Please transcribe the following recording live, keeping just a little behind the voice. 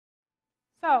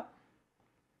So,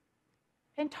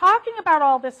 in talking about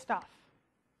all this stuff,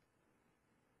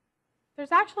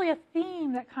 there's actually a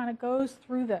theme that kind of goes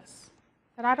through this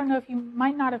that I don't know if you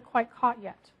might not have quite caught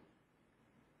yet.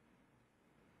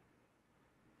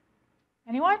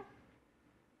 Anyone?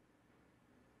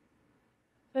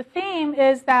 The theme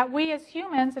is that we as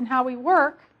humans and how we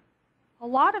work, a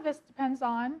lot of this depends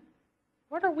on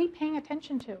what are we paying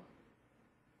attention to?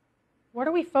 What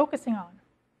are we focusing on?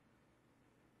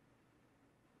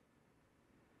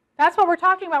 That's what we're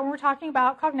talking about when we're talking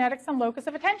about cognetics and locus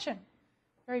of attention.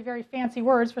 Very, very fancy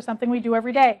words for something we do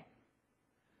every day.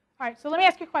 All right, so let me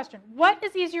ask you a question. What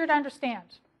is easier to understand?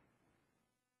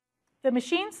 The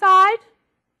machine side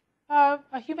of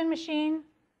a human-machine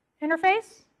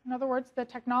interface, in other words, the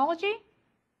technology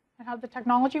and how the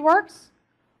technology works,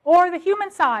 or the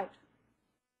human side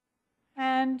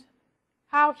and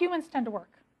how humans tend to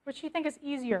work? Which do you think is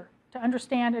easier to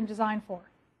understand and design for?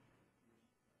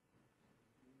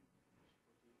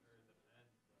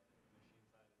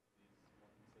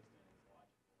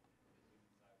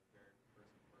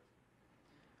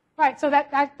 Right, so that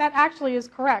actually is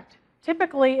correct.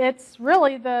 Typically, it's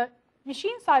really the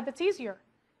machine side that's easier.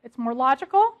 It's more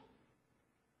logical,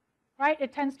 right?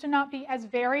 It tends to not be as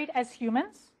varied as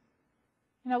humans.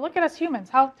 You know, look at us humans.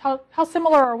 How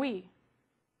similar are we?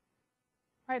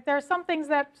 Right, there are some things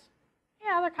that,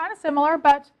 yeah, they're kind of similar,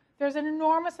 but there's an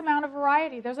enormous amount of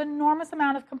variety. There's an enormous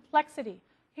amount of complexity.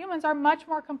 Humans are much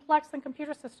more complex than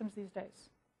computer systems these days.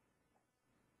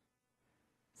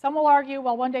 Some will argue,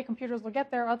 well, one day computers will get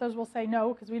there. Others will say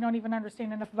no, because we don't even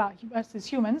understand enough about us as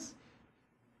humans.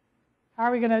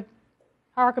 How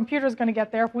are computers going to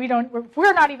get there if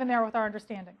we're not even there with our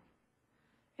understanding?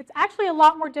 It's actually a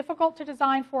lot more difficult to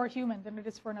design for a human than it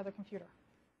is for another computer.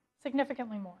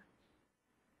 Significantly more.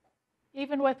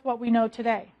 Even with what we know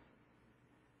today.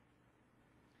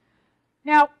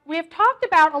 Now, we have talked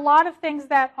about a lot of things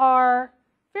that are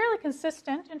fairly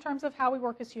consistent in terms of how we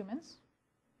work as humans.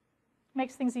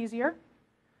 Makes things easier.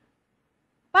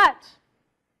 But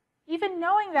even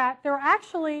knowing that, there are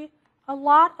actually a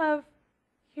lot of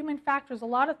human factors, a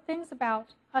lot of things about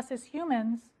us as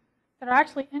humans that are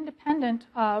actually independent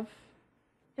of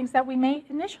things that we may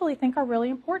initially think are really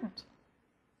important.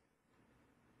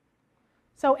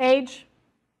 So age,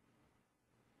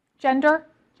 gender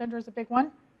is a big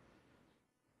one.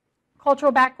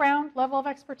 Cultural background, level of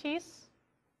expertise.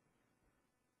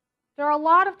 There are a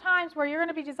lot of times where you're going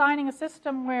to be designing a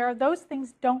system where those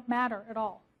things don't matter at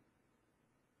all.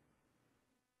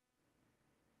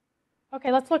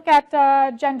 Okay, let's look at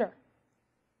gender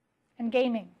and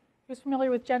gaming. Who's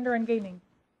familiar with gender and gaming?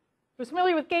 Who's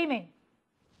familiar with gaming?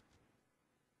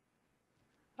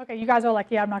 Okay, you guys are like,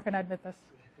 yeah, I'm not going to admit this.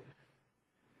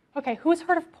 Okay, who's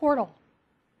heard of Portal?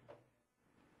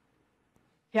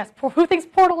 Yes, who thinks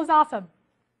Portal is awesome?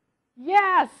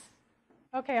 Yes!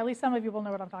 Okay, at least some of you will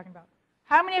know what I'm talking about.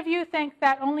 How many of you think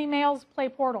that only males play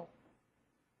Portal?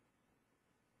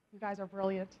 You guys are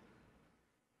brilliant.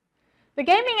 The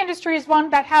gaming industry is one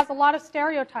that has a lot of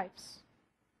stereotypes.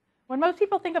 When most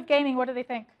people think of gaming, what do they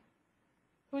think?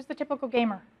 Who's the typical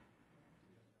gamer?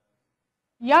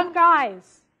 Young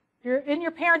guys. You're in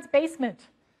your parents' basement.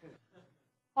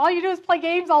 All you do is play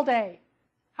games all day.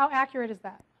 How accurate is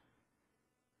that?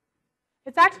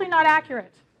 It's actually not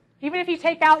accurate. Even if you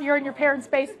take out you're in your parents'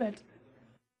 basement.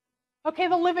 Okay,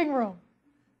 the living room.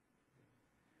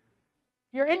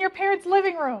 You're in your parents'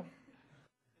 living room.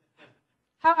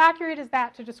 How accurate is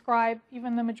that to describe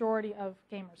even the majority of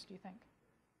gamers, do you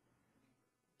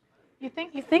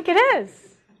think? You think it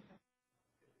is?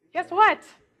 Guess what?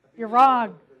 You're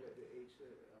wrong.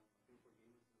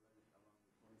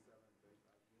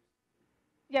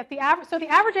 Yeah, the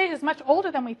average age is much older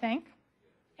than we think.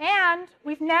 And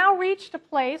we've now reached a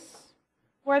place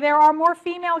where there are more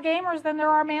female gamers than there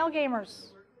are male gamers.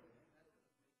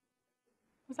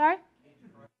 I'm sorry?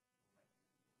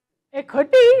 It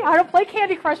could be. I don't play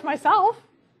Candy Crush myself.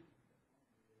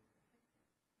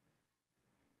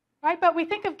 Right? But we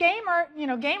think of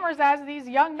gamers as these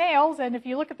young males, and if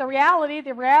you look at the reality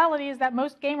is that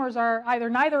most gamers are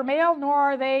either neither male nor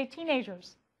are they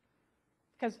teenagers.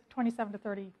 Because 27 to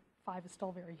 35 is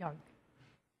still very young.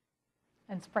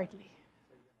 And sprightly.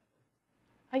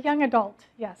 A young adult,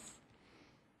 yes.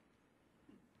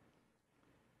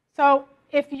 So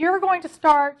if you're going to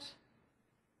start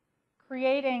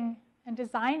creating and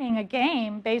designing a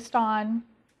game based on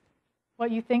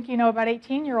what you think you know about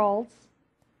 18-year-olds,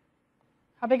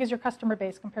 how big is your customer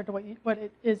base compared to what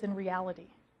it is in reality?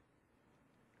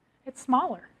 It's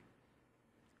smaller.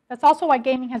 That's also why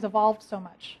gaming has evolved so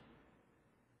much.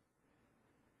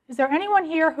 Is there anyone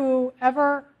here who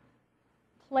ever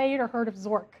played or heard of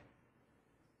Zork?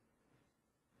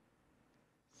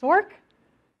 Zork?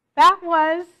 That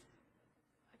was,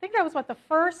 I think that was what the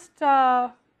first,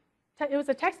 it was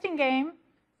a texting game,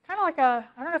 kind of like a,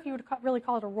 I don't know if you would really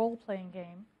call it a role-playing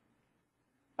game,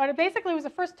 but it basically was the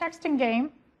first texting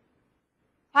game.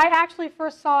 I actually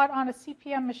first saw it on a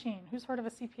CPM machine. Who's heard of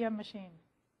a CPM machine?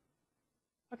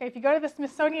 Okay, if you go to the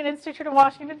Smithsonian Institute in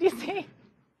Washington, D.C.,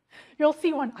 you'll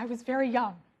see one. I was very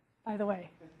young, by the way.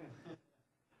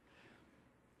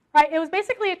 Right, it was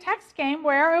basically a text game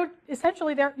where it would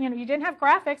essentially you didn't have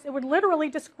graphics. It would literally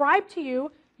describe to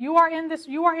you, you are in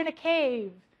a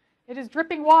cave. It is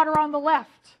dripping water on the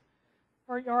left,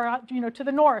 or to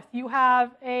the north. You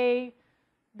have a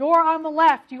door on the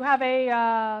left. You have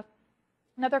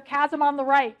another chasm on the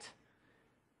right.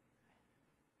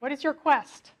 What is your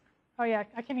quest? Oh yeah,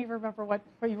 I can't even remember what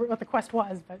the quest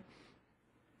was, but.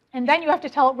 And then you have to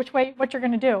tell it what you're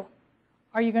going to do.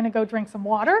 Are you going to go drink some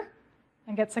water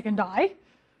and get sick and die?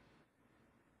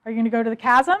 Are you going to go to the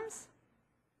chasms?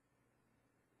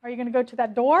 Are you going to go to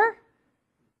that door?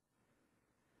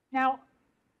 Now,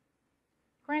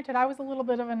 granted, I was a little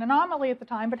bit of an anomaly at the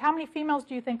time, but how many females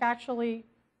do you think actually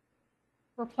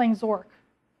were playing Zork?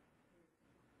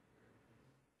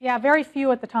 Yeah, very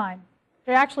few at the time.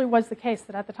 It actually was the case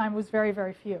that at the time it was very,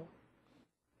 very few.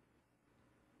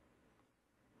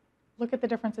 Look at the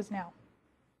differences now.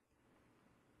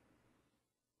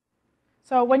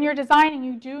 So when you're designing,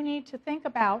 you do need to think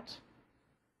about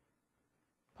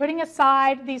putting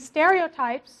aside these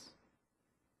stereotypes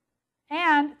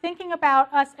and thinking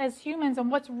about us as humans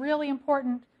and what's really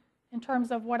important in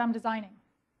terms of what I'm designing.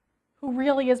 Who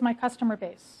really is my customer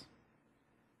base?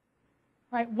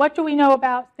 Right? What do we know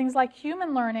about things like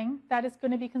human learning that is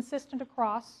going to be consistent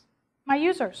across my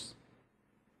users?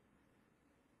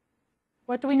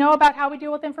 What do we know about how we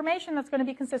deal with information that's going to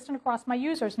be consistent across my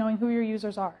users, knowing who your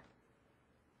users are?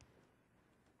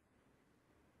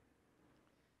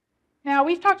 Now,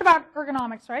 we've talked about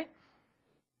ergonomics, right?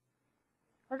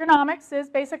 Ergonomics is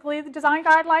basically the design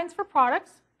guidelines for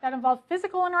products that involve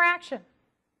physical interaction.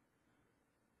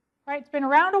 Right? It's been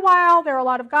around a while. There are a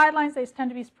lot of guidelines. They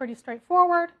tend to be pretty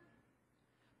straightforward.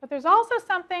 But there's also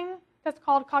something that's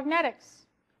called Cognetics,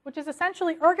 which is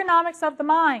essentially ergonomics of the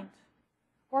mind,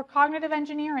 or cognitive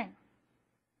engineering.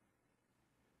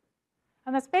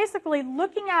 And that's basically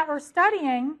looking at or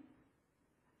studying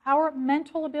our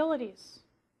mental abilities.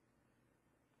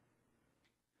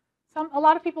 A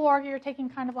lot of people argue you're taking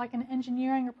kind of like an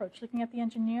engineering approach, looking at the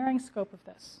engineering scope of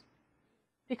this.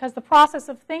 Because the process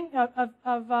of thinking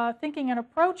and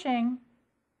approaching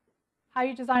how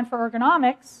you design for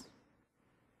ergonomics is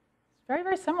very,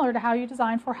 very similar to how you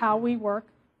design for how we work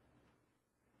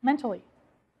mentally,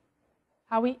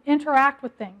 how we interact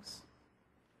with things.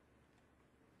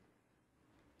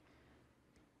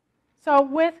 So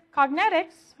with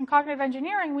Cognetics and cognitive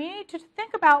engineering, we need to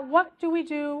think about what do we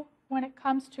do when it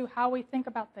comes to how we think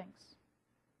about things.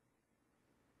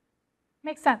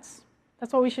 Makes sense.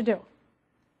 That's what we should do.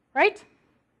 Right?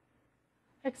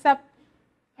 Except,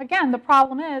 again, the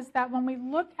problem is that when we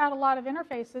look at a lot of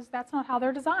interfaces, that's not how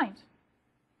they're designed.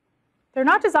 They're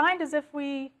not designed as if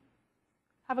we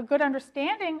have a good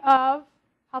understanding of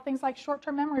how things like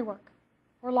short-term memory work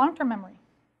or long-term memory.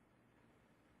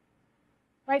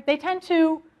 Right? They tend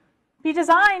to be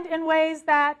designed in ways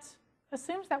that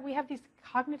assumes that we have these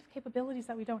cognitive capabilities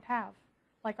that we don't have,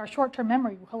 like our short-term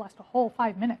memory will last a whole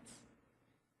 5 minutes.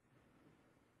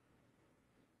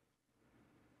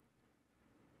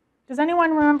 Does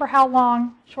anyone remember how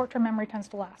long short-term memory tends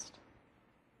to last?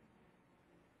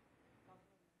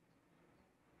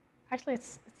 Actually,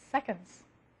 it's seconds.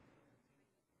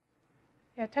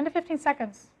 Yeah, 10 to 15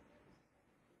 seconds.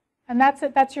 And that's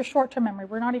it. That's your short-term memory.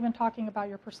 We're not even talking about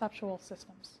your perceptual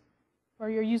systems, where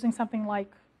you're using something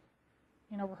like,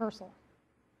 rehearsal.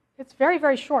 It's very,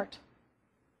 very short.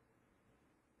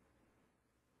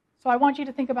 So I want you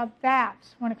to think about that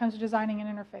when it comes to designing an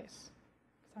interface.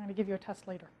 So I'm going to give you a test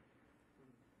later.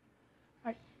 All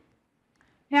right.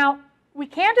 Now, we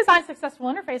can design successful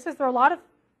interfaces. There are a lot of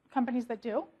companies that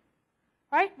do.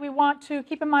 Right? We want to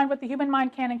keep in mind what the human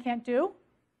mind can and can't do,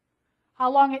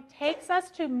 how long it takes us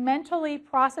to mentally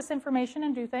process information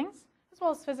and do things, as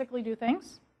well as physically do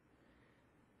things.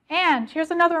 And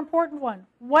here's another important one.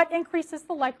 What increases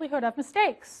the likelihood of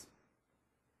mistakes?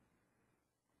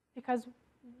 Because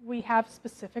we have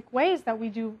specific ways that we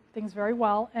do things very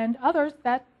well and others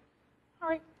that, all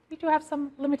right, we do have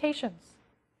some limitations.